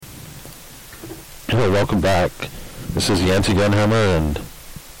Hey, welcome back. This is Yancey Gunhammer and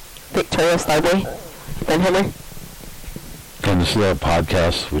Victoria Starboy Gunhammer. And this is our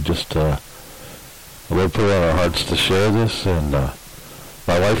podcast. We just, we put it on our hearts to share this, and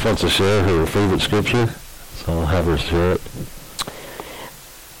my wife wants to share her favorite scripture, so I'll have her share it.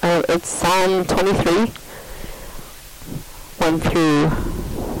 It's Psalm 23, 1 through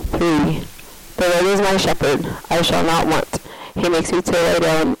 3. The Lord is my shepherd, I shall not want. He makes me to lie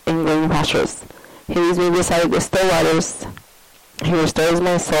down in green pastures. He leads me beside the still waters. He restores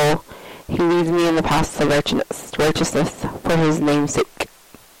my soul. He leads me in the paths of righteousness for his name's sake.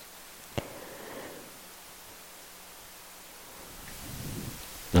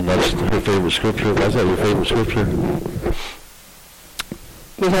 And that's her favorite scripture. Why is that your favorite scripture?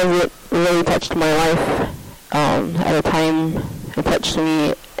 Because it really touched my life at a time. It touched me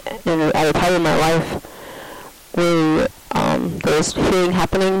at a time in my life where there was healing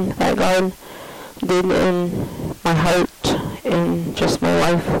happening that God did in my heart and just my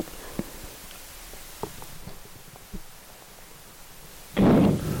life.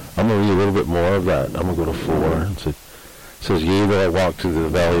 I'm going to read a little bit more of that. I'm going to go to 4. It says, Yea, though I walk through the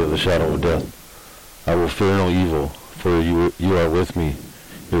valley of the shadow of death, I will fear no evil, for you are with me.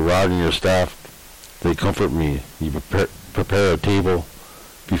 Your rod and your staff, they comfort me. You prepare a table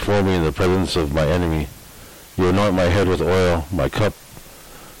before me in the presence of my enemy. You anoint my head with oil, my cup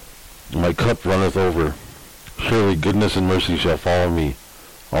runneth over. Surely goodness and mercy shall follow me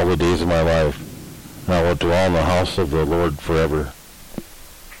all the days of my life, and I will dwell in the house of the Lord forever.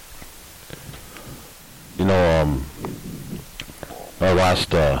 You know, our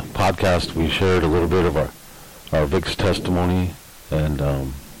last podcast we shared a little bit of our Vic's testimony, and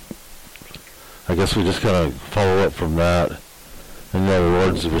I guess we just kind of follow up from that. And the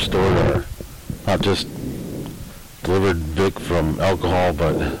Lord's restored not just delivered Vic from alcohol,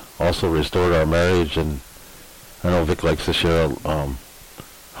 but also restored our marriage. And I know Vic likes to share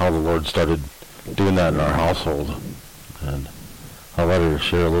how the Lord started doing that in our household, and I'll let her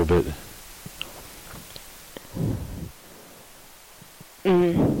share a little bit.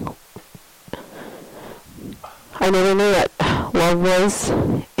 I never knew what love was,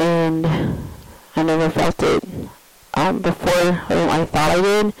 and I never felt it before. I thought I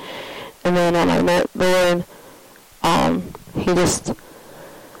did, and then when I met the Lord,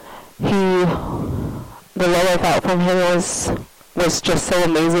 the love I felt from him was just so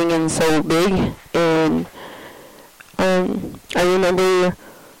amazing and so big. And I remember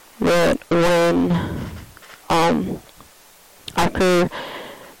that when after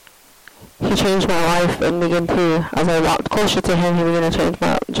he changed my life and began to, as I walked closer to him, he began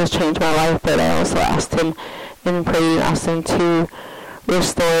to change my life. But I also asked him and prayed, asked him to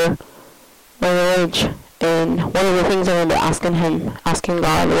restore my marriage. And one of the things I remember asking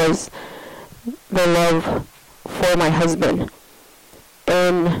God, was the love for my husband.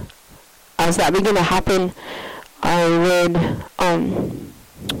 And as that began to happen, I would,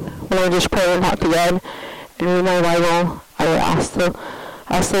 when I just pray and talk to God and read my Bible, I would ask the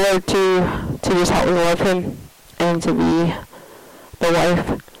Lord to just help me love him and to be the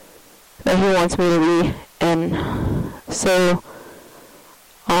wife that he wants me to be. And so,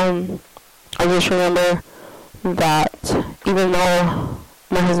 I just remember that even though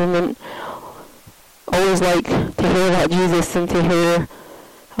my husband didn't always like to hear about Jesus and to hear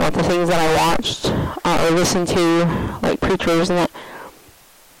about the things that I watched or listened to, like preachers and that,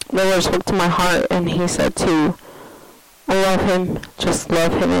 the Lord spoke to my heart and he said to love him, just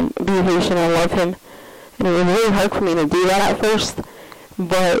love him and be patient and love him. And it was really hard for me to do that at first,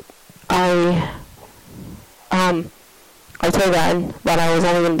 but I told God that I was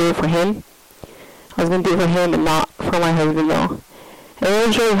only going to do it for him. I was going to do it for him and not for my husband though. And it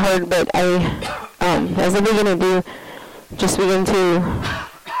was really hard, but as I began to do, just begin to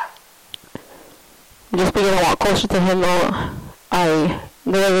walk closer to him though, the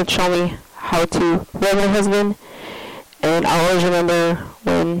Lord would show me how to love my husband. And I always remember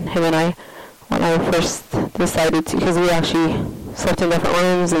when I first decided to, because we actually slept in different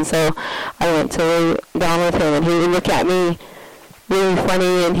rooms, and so I went to lay down with him, and he would look at me really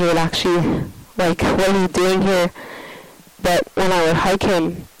funny, and he would actually, like, what are you doing here? But when I would hug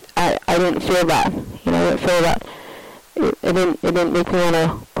him, I didn't feel that. I didn't feel that. It didn't make me want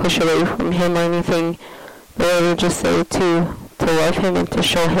to push away from him or anything. But I would just say to love him and to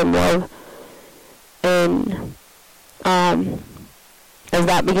show him love. And as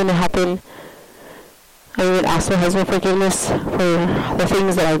that began to happen, I would ask my husband forgiveness for the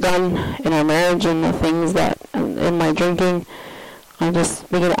things that I've done in our marriage and the things that in my drinking. I just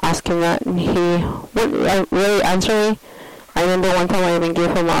began to ask him that, and he wouldn't really answer me. I remember one time I even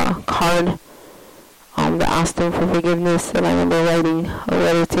gave him a card that asked him for forgiveness, and I remember writing a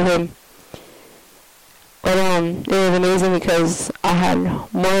letter to him. But it was amazing because I had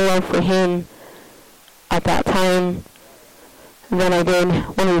more love for him at that time than I did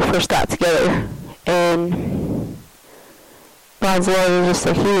when we first got together. And God's love is just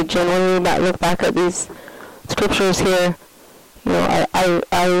so huge. And when we look back at these scriptures here, you know, I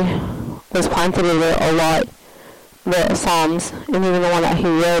was planted with it a lot, the Psalms, and even the one that he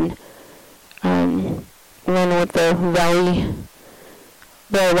read, one with the valley,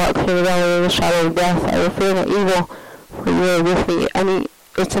 though I walk through the valley of the shadow of death, I will fear no evil, for you are with me. I mean,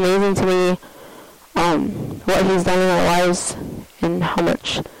 it's amazing to me what he's done in our lives and how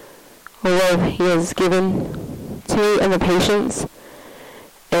much love he has given to me, and the patience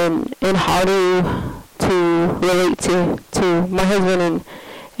and how to relate to my husband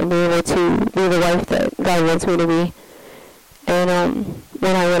and be able to be the wife that God wants me to be. And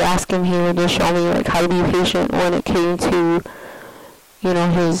when I would ask him, he would just show me like how to be patient when it came to, you know,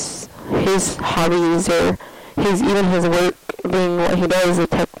 his hobbies or even his work being what he does, the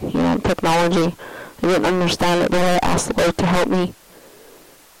technology. I didn't understand it, but I asked the Lord to help me.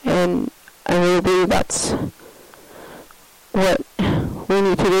 And I really believe that's what we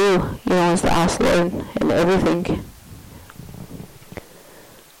need to do, you know, is to ask the Lord in everything.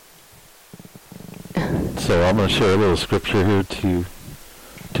 So I'm going to share a little scripture here to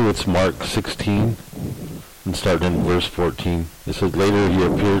it's Mark 16, and starting in verse 14. It says, later he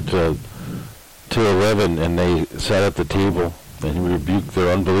appeared to 11, and they sat at the table, and he rebuked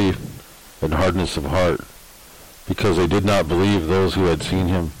their unbelief and hardness of heart, because they did not believe those who had seen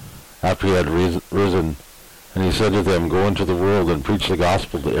him after he had risen. And he said to them, go into the world and preach the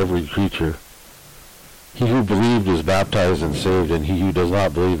gospel to every creature. He who believed is baptized and saved, and he who does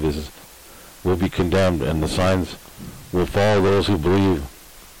not believe will be condemned, and the signs will follow those who believe.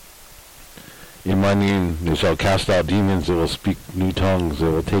 In my name they shall cast out demons, they will speak new tongues, they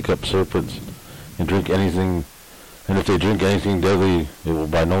will take up serpents, and drink anything, and if they drink anything deadly, it will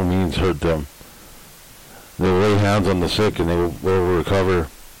by no means hurt them. They will lay hands on the sick, and they will recover.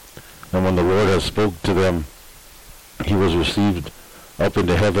 And when the Lord has spoke to them, he was received up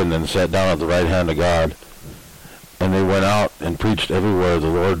into heaven and sat down at the right hand of God. And they went out and preached everywhere. The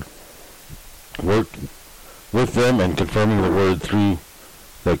Lord worked with them and confirming the word through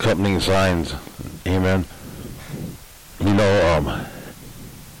the accompanying signs. Amen. You know,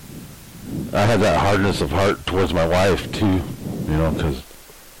 I had that hardness of heart towards my wife too, you know,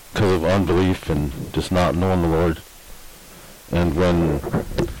 because of unbelief and just not knowing the Lord. And when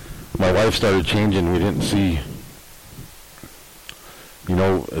my wife started changing, we didn't see, you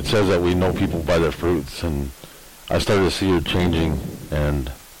know, it says that we know people by their fruits, and I started to see her changing,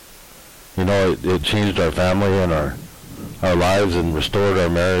 and you know, it changed our family and our lives and restored our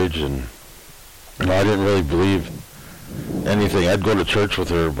marriage. And you know, I didn't really believe anything. I'd go to church with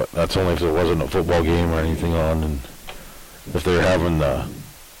her, but that's only if there wasn't a football game or anything on, and if they were having the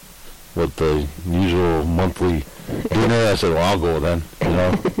usual monthly dinner, I said, well, I'll go then, you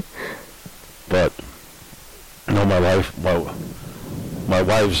know. But you know, my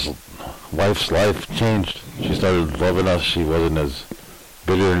wife's life changed. She started loving us. She wasn't as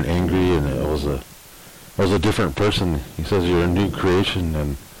bitter and angry, and it was a different person. He says you're a new creation,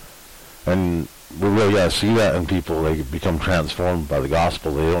 and we really got to see that in people. They become transformed by the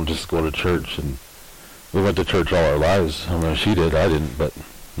gospel. They don't just go to church. And we went to church all our lives. I mean, she did, I didn't, but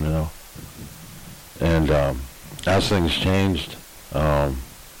you know. And as things changed,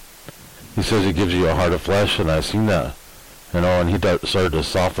 he says he gives you a heart of flesh, and I seen that, you know. And he started to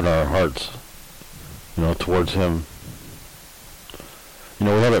soften our hearts, you know, towards him. You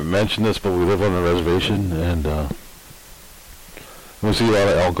know, we haven't mentioned this, but we live on a reservation, and we see a lot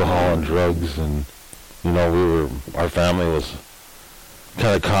of alcohol and drugs, and you know, our family was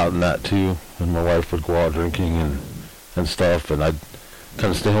kind of caught in that too. And my wife would go out drinking and stuff, and I'd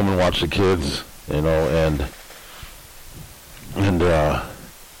kind of stay home and watch the kids, you know. And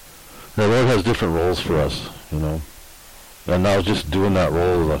the Lord has different roles for us, you know. And I was just doing that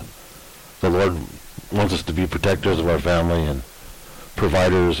role. The Lord wants us to be protectors of our family and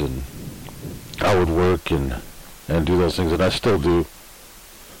providers, and I would work and do those things, and I still do.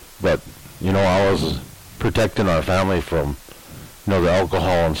 But you know, I was protecting our family from, you know, the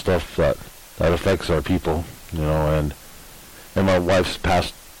alcohol and stuff that affects our people, you know. And my wife's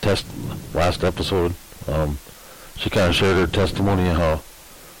past last episode, she kind of shared her testimony of how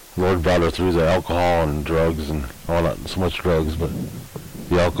the Lord brought her through the alcohol and drugs, and not so much drugs, but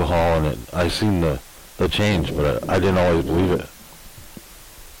the alcohol, and I seen the change, but I didn't always believe it.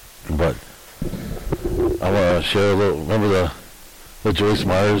 But I want to share a little. Remember the Joyce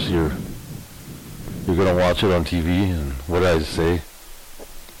Myers, your you're gonna watch it on TV, and what did I say?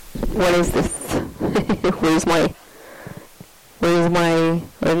 What is this? Where's my,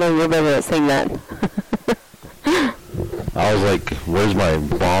 I know you're better at saying that. I was like, where's my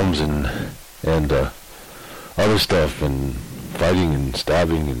bombs and other stuff, and fighting and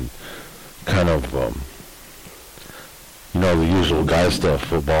stabbing and kind of, the usual guy stuff,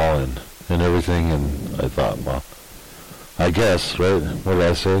 football and everything. And I thought, well, I guess, right? What did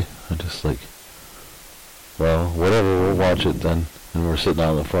I say? I just like, well, whatever, we'll watch it then. And we're sitting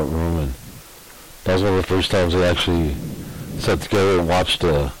out in the front room, and that was one of the first times we actually sat together and watched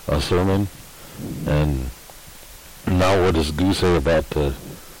a sermon. And now what does Goo say about the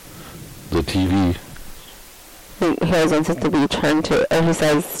TV? He always wants it to be turned to, or he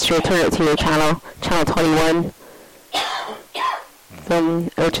says, she'll turn it to your channel 21,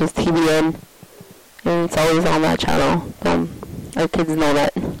 which is TBN, and it's always on that channel. Our kids know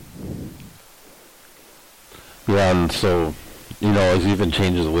that. Yeah, and so, it's even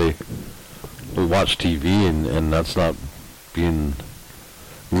changed the way we watch TV, and that's not being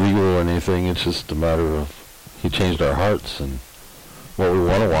legal or anything. It's just a matter of he changed our hearts and what we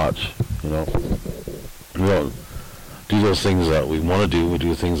want to watch. We don't do those things that we want to do. We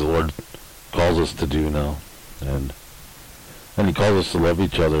do things the Lord calls us to do now, and He calls us to love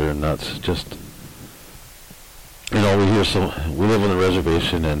each other, and that's just, we live on the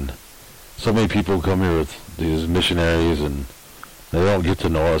reservation, and so many people come here with these missionaries, and they don't get to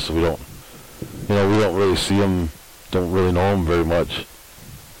know us. So we don't really see them, don't really know them very much.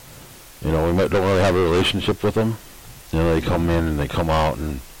 We don't really have a relationship with them. They come in and they come out,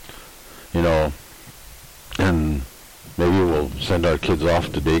 and and maybe we'll send our kids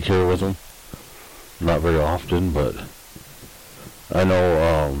off to daycare with them. Not very often, but I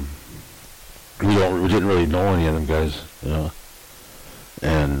know we didn't really know any of them guys,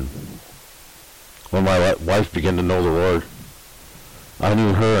 And when my wife began to know the Lord, I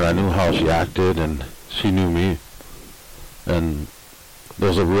knew her, and I knew how she acted, and she knew me, and there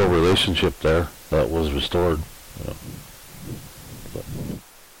was a real relationship there that was restored.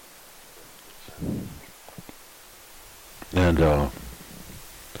 And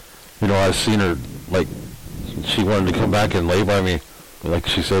I've seen her, like, she wanted to come back and lay by me. Like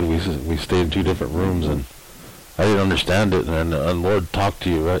she said, we stayed in 2 different rooms, and I didn't understand it. And Lord talked to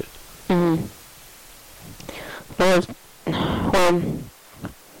you, right? Mm-hmm. The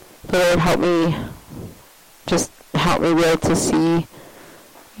Lord helped me be able to see,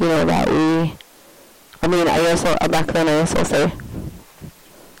 that I also, back then I also say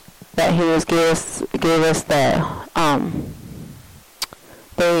that He gave us the,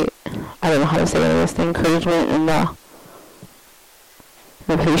 I don't know how to say it, the encouragement and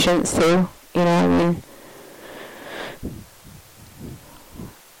the patience too, You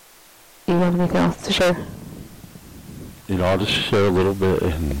have anything else to share? I'll just share a little bit,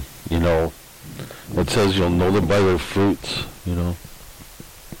 and, it says you'll know them by their fruits,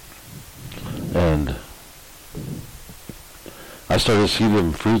 And I started to see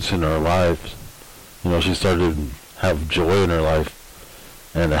them fruits in our lives. She started to have joy in her life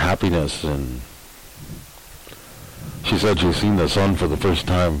and a happiness, and she said she's seen the sun for the first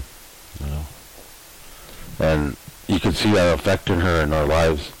time, And you could see that effect in her in our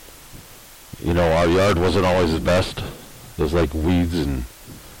lives. Our yard wasn't always the best. There's like weeds and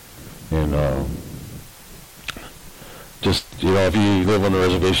just, if you live on the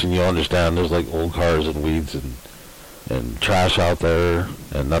reservation, you understand there's like old cars and weeds and trash out there,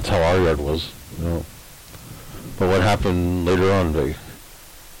 and that's how our yard was, But what happened later on, Vic?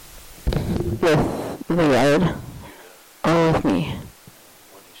 With the yard, or with me?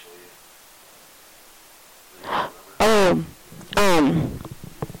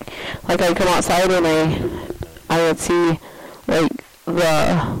 Like I'd come outside and I would see like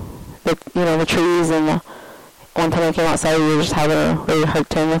the trees, and one time I came outside, we were just having a really hard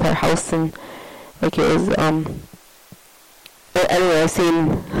time with our house, and like it was but anyway, I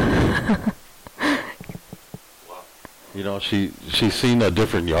seen she's seen a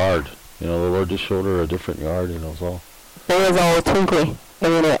different yard. The Lord just showed her a different yard, it's all. It was all twinkly.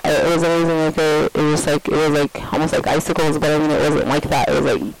 It was amazing. It was like almost like icicles, but it wasn't like that. It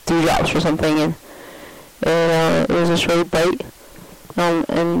was like dewdrops or something, and it was just really bright.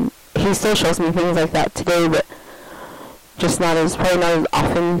 And He still shows me things like that today, but probably not as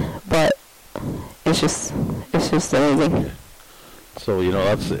often. But it's just amazing. So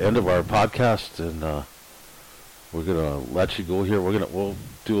that's the end of our podcast, and we're gonna let you go here. We'll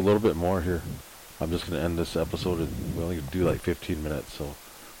do a little bit more here. I'm just gonna end this episode, and we only do like 15 minutes, so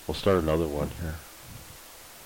we'll start another one here.